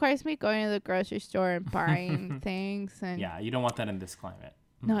that requires me going to the grocery store and buying things. And Yeah, you don't want that in this climate.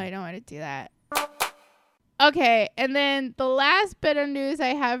 no, I don't want to do that. Okay, and then the last bit of news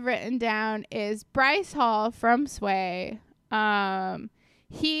I have written down is Bryce Hall from Sway.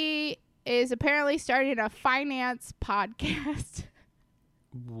 He is apparently starting a finance podcast.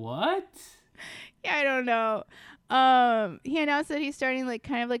 What? Yeah, I don't know. He announced that he's starting like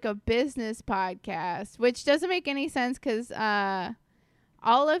kind of like a business podcast, which doesn't make any sense because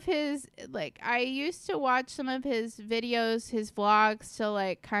all of his, like, I used to watch some of his videos, his vlogs, to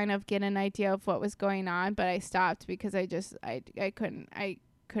like kind of get an idea of what was going on, but I stopped because I couldn't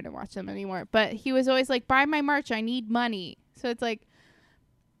watch them anymore. But he was always like, buy my merch, I need money. So it's like,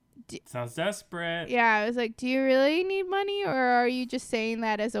 sounds desperate. yeah, I was like, do you really need money, or are you just saying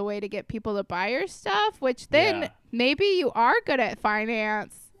that as a way to get people to buy your stuff? Which then maybe you are good at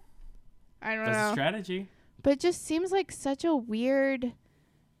finance. I don't know. That's a strategy. But it just seems like such a weird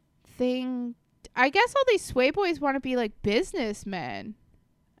thing. I guess all these Sway boys want to be like businessmen.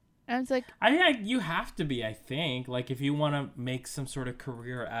 And it's like, you have to be, I think. Like, if you want to make some sort of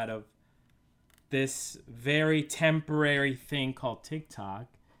career out of this very temporary thing called TikTok,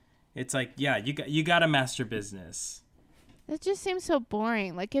 it's like, yeah, you got to master business. it just seems so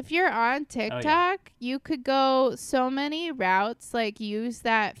boring. Like, if you're on TikTok, you could go so many routes, like use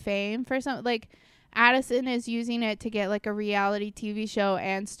that fame for something. Like, Addison is using it to get like a reality TV show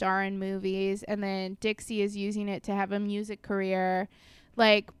and star in movies. And then Dixie is using it to have a music career.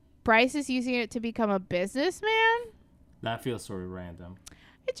 Like, Bryce is using it to become a businessman. That feels sort of random.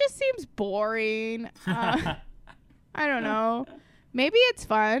 It just seems boring. I don't know. Maybe it's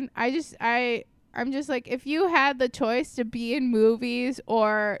fun. I'm just like, if you had the choice to be in movies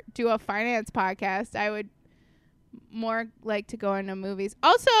or do a finance podcast, I would more like to go into movies.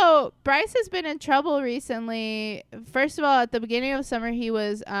 Also, Bryce has been in trouble recently. First of all, at the beginning of summer, he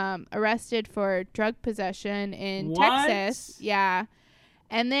was arrested for drug possession in Texas. Yeah.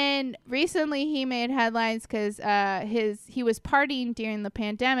 And then recently he made headlines because he was partying during the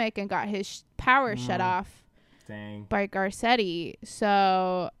pandemic and got his power shut off. Dang. By Garcetti.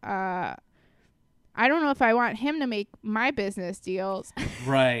 So I don't know if I want him to make my business deals.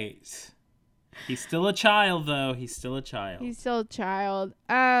 Right. He's still a child, though. He's still a child.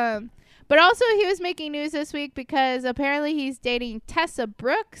 But also he was making news this week because apparently he's dating Tessa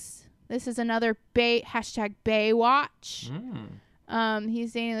Brooks. This is another hashtag Baywatch.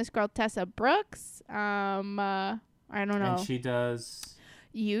 He's dating this girl Tessa Brooks. I don't know. And she does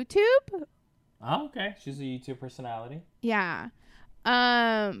YouTube. Oh, okay. She's a YouTube personality. Yeah.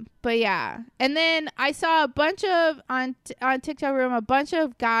 But yeah. And then I saw a bunch of on TikTok Room, a bunch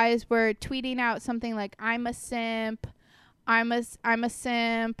of guys were tweeting out something like, I'm a simp. I'm a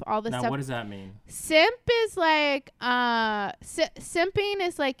simp, all this now, stuff. What does that mean? Simp is like simping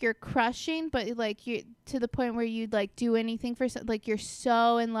is like you're crushing, but like you to the point where you'd like do anything for like you're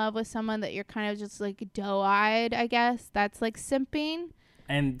so in love with someone that you're kind of just like doe-eyed, I guess. That's like simping.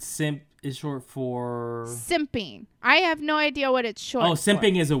 And simp is short for simping. I have no idea what it's short for. Oh,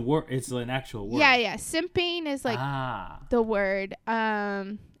 simping is a word. It's an actual word. Yeah. Simping is like the word.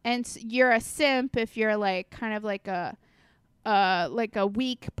 And you're a simp if you're like kind of like a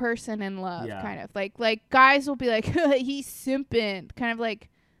weak person in love, kind of like guys will be like he's simping, kind of like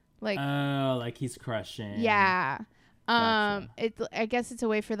oh, like he's crushing. Yeah. Gotcha. I guess it's a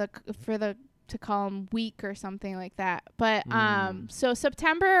way for the to call him weak or something like that. But so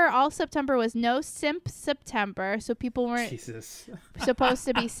all September was no simp September, so people weren't supposed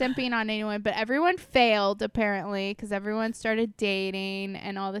to be simping on anyone, but everyone failed apparently because everyone started dating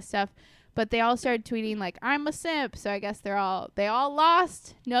and all this stuff. But they all started tweeting like, I'm a simp. So I guess they all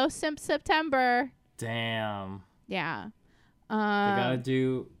lost. No simp September. Damn. Yeah. They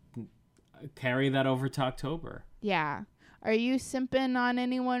gotta carry that over to October. Yeah. Are you simping on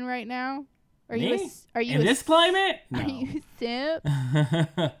anyone right now? Me? In this climate? No. Are you a simp?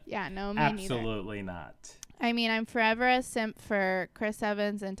 Yeah, no, me Absolutely neither. not. I mean, I'm forever a simp for Chris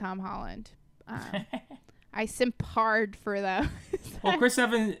Evans and Tom Holland. I simp hard for them. Well, Chris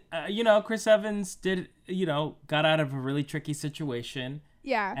Evans, Chris Evans got out of a really tricky situation.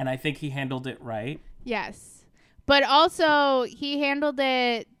 Yeah. And I think he handled it right. Yes. But also, he handled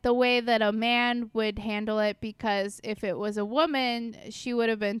it the way that a man would handle it, because if it was a woman, she would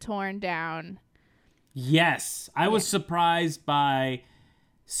have been torn down. Yes. I was surprised by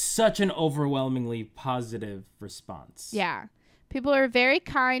such an overwhelmingly positive response. Yeah. People are very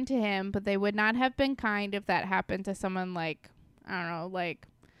kind to him, but they would not have been kind if that happened to someone like, I don't know, like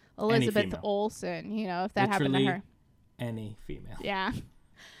Elizabeth Olsen, you know, if that happened to her. Any female. Yeah.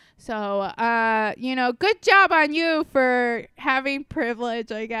 So, you know, good job on you for having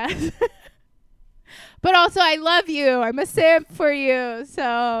privilege, I guess. But also, I love you. I'm a simp for you.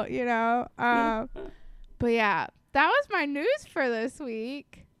 So, you know, but yeah, that was my news for this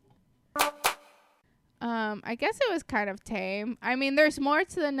week. I guess it was kind of tame. I mean, there's more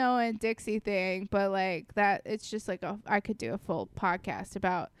to the Noah and Dixie thing, but like that, it's just like I could do a full podcast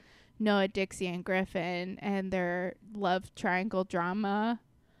about Noah, Dixie, and Griffin and their love triangle drama.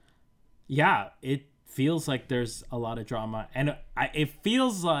 Yeah, it feels like there's a lot of drama, and it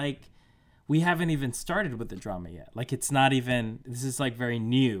feels like we haven't even started with the drama yet. Like it's not even. This is like very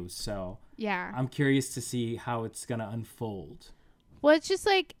new, so yeah, I'm curious to see how it's gonna unfold. Well, it's just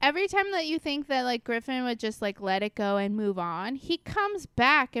like every time that you think that like Griffin would just like let it go and move on, he comes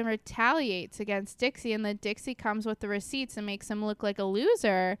back and retaliates against Dixie, and then Dixie comes with the receipts and makes him look like a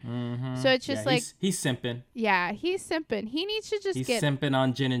loser. Mm-hmm. So it's just like he's simping. Yeah, he's simping. He needs to just he's simping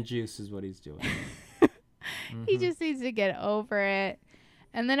on gin and juice is what he's doing. Mm-hmm. He just needs to get over it.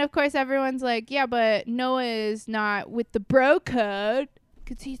 And then of course everyone's like, yeah, but Noah is not with the bro code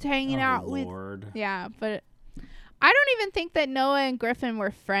because he's hanging out Lord. with. Yeah, but. I don't even think that Noah and Griffin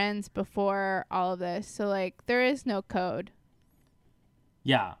were friends before all of this. So, like, there is no code.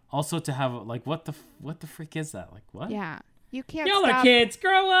 Yeah. Also to have, like, what the freak is that? Like, what? Yeah. You can't Y'all stop. are kids.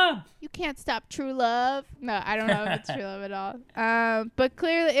 Grow up. You can't stop true love. No, I don't know if it's true love at all. But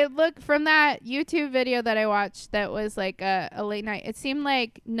clearly, it looked from that YouTube video that I watched that was, like, a late night. It seemed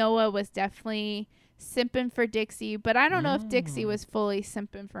like Noah was definitely simping for Dixie. But I don't know if Dixie was fully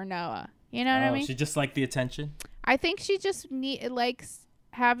simping for Noah. You know what I mean? She just liked the attention? I think she just likes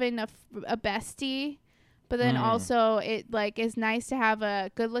having a bestie, but then also it like is nice to have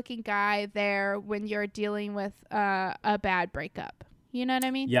a good looking guy there when you're dealing with a bad breakup. You know what I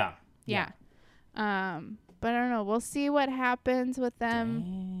mean? Yeah. But I don't know. We'll see what happens with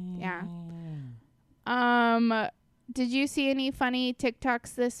them. Dang. Yeah. Did you see any funny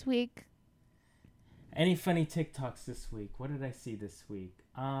TikToks this week? Any funny TikToks this week? What did I see this week?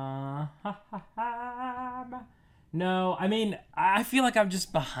 No, I mean, I feel like I'm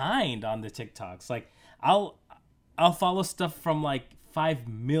just behind on the TikToks. Like, I'll follow stuff from like 5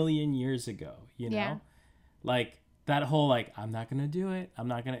 million years ago, you know? Yeah. Like that whole like I'm not going to do it.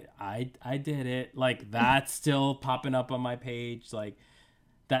 I did it. Like that's still popping up on my page, like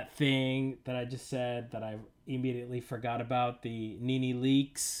that thing that I just said that I immediately forgot about, the Nene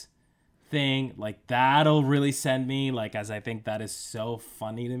Leakes thing. Like that'll really send me, like, as I think that is so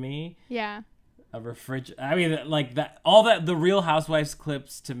funny to me. Yeah. I mean, like that, all that, the Real Housewives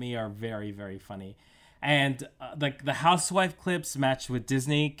clips to me are very, very funny. And like the housewife clips matched with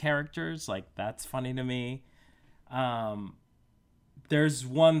Disney characters, like that's funny to me. There's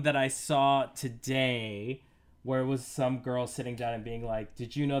one that I saw today where it was some girl sitting down and being like,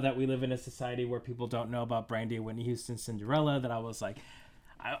 did you know that we live in a society where people don't know about Brandy and Whitney Houston's Cinderella? That I was like,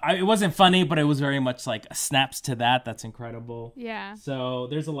 it wasn't funny, but it was very much like snaps to that. That's incredible. Yeah. So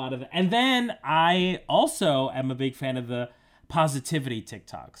there's a lot of that. And then I also am a big fan of the positivity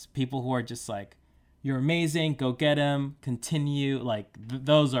TikToks. People who are just like, you're amazing, go get him, continue. Like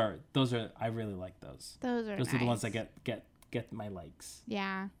those are I really like those. Those are nice. the ones that get my likes.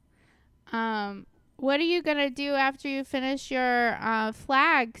 Yeah. What are you gonna do after you finish your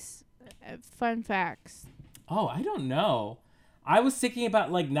flags? Fun facts. Oh, I don't know. I was thinking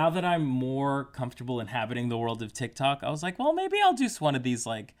about, like, now that I'm more comfortable inhabiting the world of TikTok, I was like, well, maybe I'll do one of these,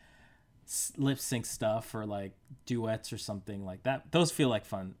 like, lip sync stuff or, like, duets or something like that. Those feel like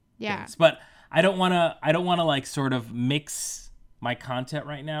fun things. But I don't want to, like, sort of mix my content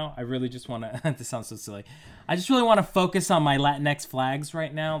right now. I really just want to, this sounds so silly. I just really want to focus on my Latinx flags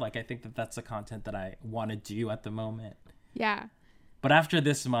right now. Like, I think that that's the content that I want to do at the moment. Yeah. But after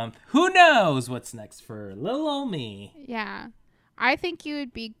this month, who knows what's next for little old me. Yeah. I think you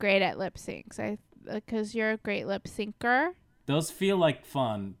would be great at lip syncs because you're a great lip syncer. Those feel like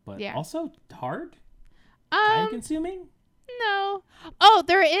fun, but also hard? Time consuming? No. Oh,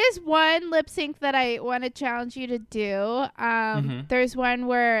 there is one lip sync that I want to challenge you to do. There's one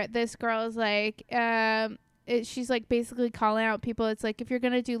where this girl is like, she's like basically calling out people. It's like, if you're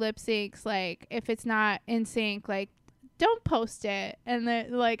going to do lip syncs, like if it's not in sync, like don't post it. And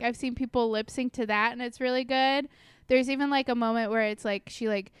like I've seen people lip sync to that and it's really good. There's even like a moment where it's like she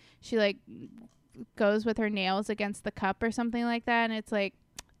goes with her nails against the cup or something like that, and it's like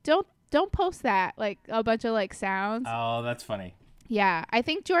don't post that, like a bunch of like sounds. Oh, that's funny. Yeah, I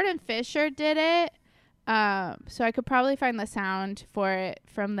think Jordan Fisher did it, So I could probably find the sound for it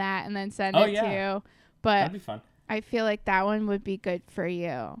from that and then send it to you. But that'd be fun. I feel like that one would be good for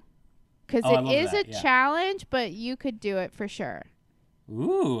you. Because I it love is that, a challenge, but you could do it for sure.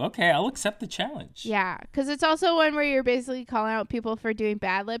 Ooh, okay. I'll accept the challenge. Yeah, because it's also one where you're basically calling out people for doing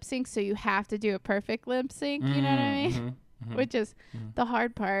bad lip sync, so you have to do a perfect lip sync. You know what I mean? Which is the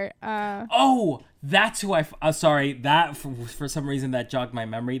hard part. Oh, that's who sorry, that for some reason that jogged my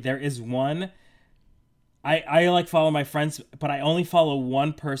memory. There is one. I like follow my friends, but I only follow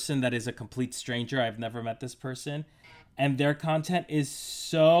one person that is a complete stranger. I've never met this person, and their content is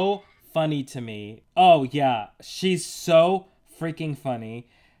so funny to me. Oh yeah, she's so freaking funny.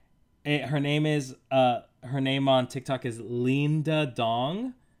 Her name on TikTok is Linda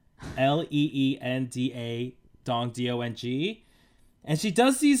Dong, Leenda Dong Dong, and she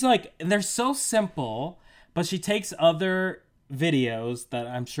does these and they're so simple, but she takes other videos that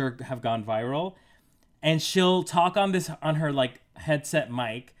I'm sure have gone viral, and she'll talk on her headset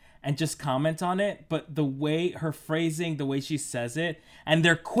mic and just comment on it, but the way her phrasing, the way she says it, and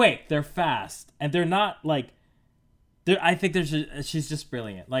they're quick, they're fast, and they're not I think she's just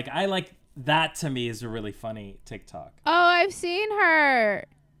brilliant. I like that. To me is a really funny TikTok. Oh, I've seen her.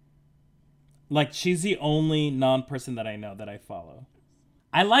 She's the only non-person that I know that I follow.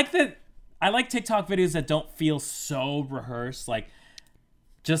 I like TikTok videos that don't feel so rehearsed. Her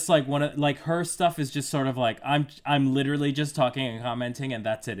stuff is just sort of I'm literally just talking and commenting and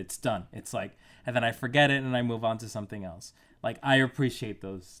that's it. It's done. It's and then I forget it and I move on to something else. I appreciate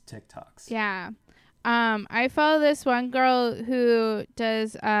those TikToks. Yeah. I follow this one girl who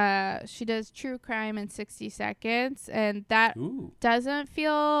does she does true crime in 60 seconds, and that doesn't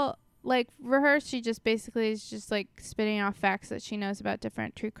feel like rehearsed. She just basically is just spitting off facts that she knows about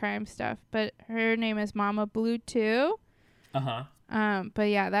different true crime stuff. But her name is Mama Blue 2. But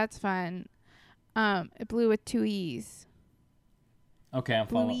yeah, that's fun. Blue with 2 E's. Okay, I'm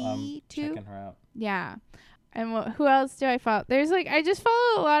checking her out. Yeah. And who else do I follow? There's I just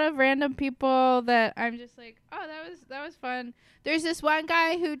follow a lot of random people that I'm just oh, that was fun. There's this one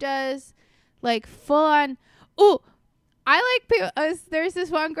guy who does full on. Ooh, I like people. There's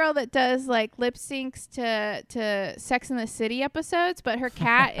this one girl that does lip syncs to Sex and the City episodes, but her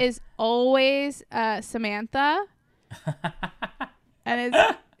cat is always Samantha, and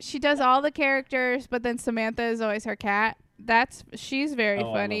she does all the characters, but then Samantha is always her cat. She's very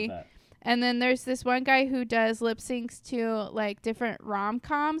funny. I love that. And then there's this one guy who does lip syncs to different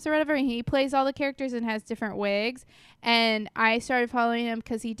rom-coms or whatever, and he plays all the characters and has different wigs. And I started following him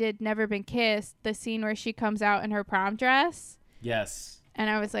because he did Never Been Kissed, the scene where she comes out in her prom dress. Yes. And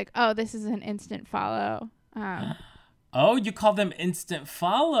I was like, oh, this is an instant follow. Oh, you call them instant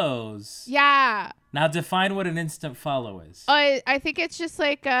follows. Yeah. Now define what an instant follow is. I think it's just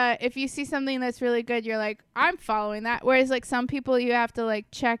if you see something that's really good, you're like, I'm following that. Whereas some people you have to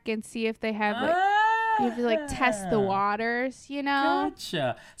check and see if they have you have to test the waters, you know?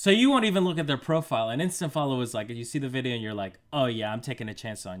 Gotcha. So you won't even look at their profile. An instant follow is you see the video and you're like, oh yeah, I'm taking a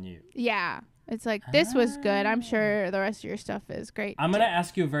chance on you. Yeah. It's this was good. I'm sure the rest of your stuff is great. I'm going to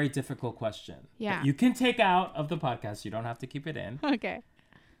ask you a very difficult question. Yeah. You can take out of the podcast. You don't have to keep it in. Okay.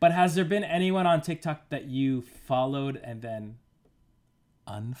 But has there been anyone on TikTok that you followed and then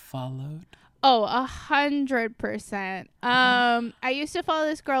unfollowed? Oh, 100%. I used to follow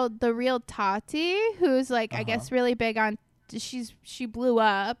this girl, The Real Tati, who's I guess really big on. She blew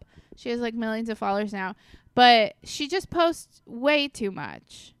up. She has millions of followers now, but she just posts way too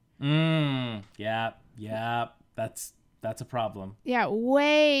much. Yeah. That's a problem. Yeah,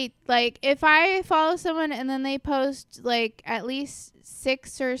 way if I follow someone and then they post at least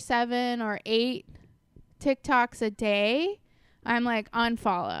 6 or 7 or 8 TikToks a day, I'm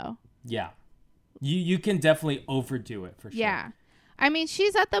unfollow. Yeah. You can definitely overdo it for sure. Yeah. I mean,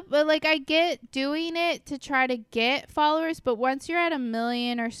 she's at the I get doing it to try to get followers, but once you're at 1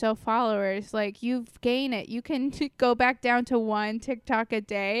 million or so followers, you've gained it. You can go back down to 1 TikTok a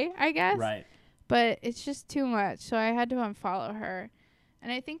day, I guess. Right. But it's just too much, so I had to unfollow her.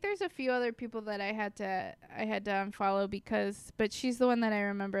 And I think there's a few other people that I had to unfollow but she's the one that I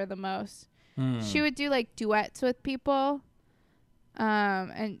remember the most. She would do duets with people.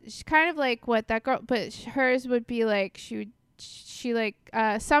 And she's kind of what that girl, but hers would be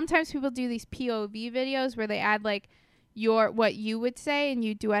sometimes people do these POV videos where they add what you would say and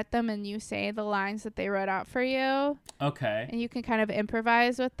you duet them and you say the lines that they wrote out for you. Okay. And you can kind of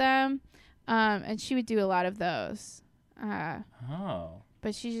improvise with them. And she would do a lot of those. But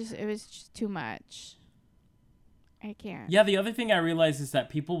it was just too much. I can't. Yeah, the other thing I realized is that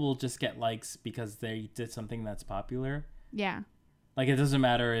people will just get likes because they did something that's popular. Yeah. Like, it doesn't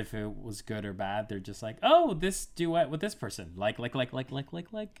matter if it was good or bad. They're just like, oh, this duet with this person. Like.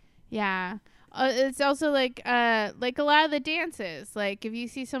 Yeah. It's also like a lot of the dances. Like, if you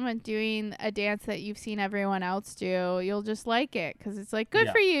see someone doing a dance that you've seen everyone else do, you'll just like it because it's like, good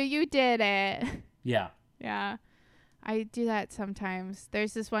for you. You did it. Yeah. Yeah. I do that sometimes.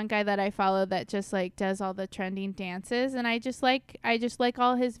 There's this one guy that I follow that just like does all the trending dances, and I just like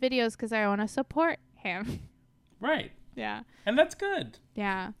all his videos because I want to support him. Right. Yeah. And that's good.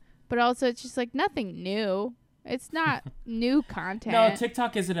 Yeah. But also, it's just like nothing new. It's not new content. No,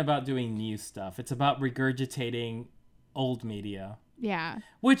 TikTok isn't about doing new stuff. It's about regurgitating old media. Yeah.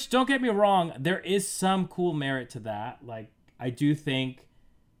 Which, don't get me wrong, there is some cool merit to that. Like, I do think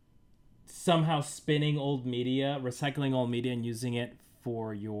somehow spinning old media, recycling old media, and using it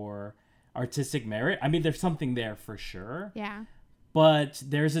for your artistic merit. I mean, there's something there for sure. Yeah. But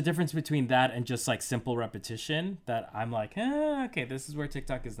there's a difference between that and just like simple repetition that I'm like, okay, this is where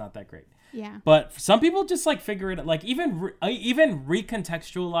TikTok is not that great. Yeah. But some people just like figure it out, like even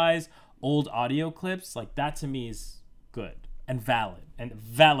recontextualize old audio clips. Like, that to me is good and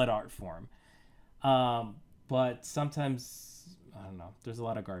valid art form. But sometimes, I don't know, there's a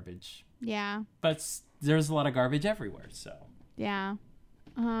lot of garbage. Yeah. But there's a lot of garbage everywhere. So yeah.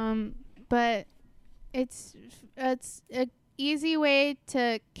 But it's a easy way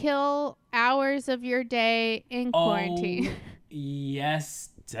to kill hours of your day in quarantine. Oh, yes,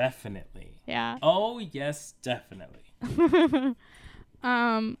 definitely. Yeah. Oh, yes, definitely.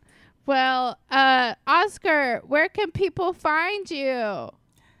 Well, Oscar, where can people find you?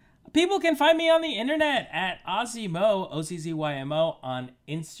 People can find me on the internet at Ozzymo, Ozzymo, on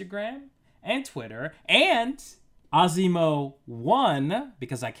Instagram and Twitter, and Ozzymo1,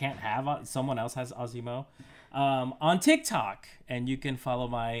 because I can't have someone else has Ozzymo, on TikTok. And you can follow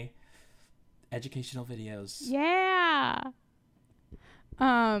my educational videos. Yeah.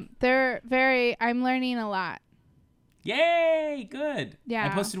 I'm learning a lot. Yay, good. Yeah. I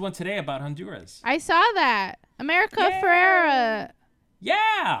posted one today about Honduras. I saw that. America Yay. Ferrera.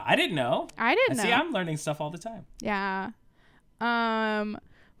 Yeah, I didn't know. I didn't know. See, I'm learning stuff all the time. Yeah.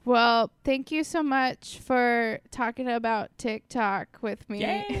 Well, thank you so much for talking about TikTok with me.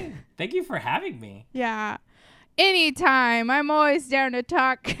 Yay. Thank you for having me. Yeah. Anytime. I'm always down to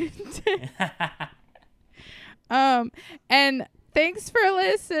talk. And thanks for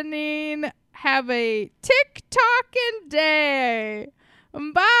listening. Have a TikToking day.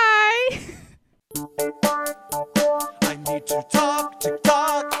 Bye. I need to talk,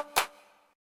 TikTok.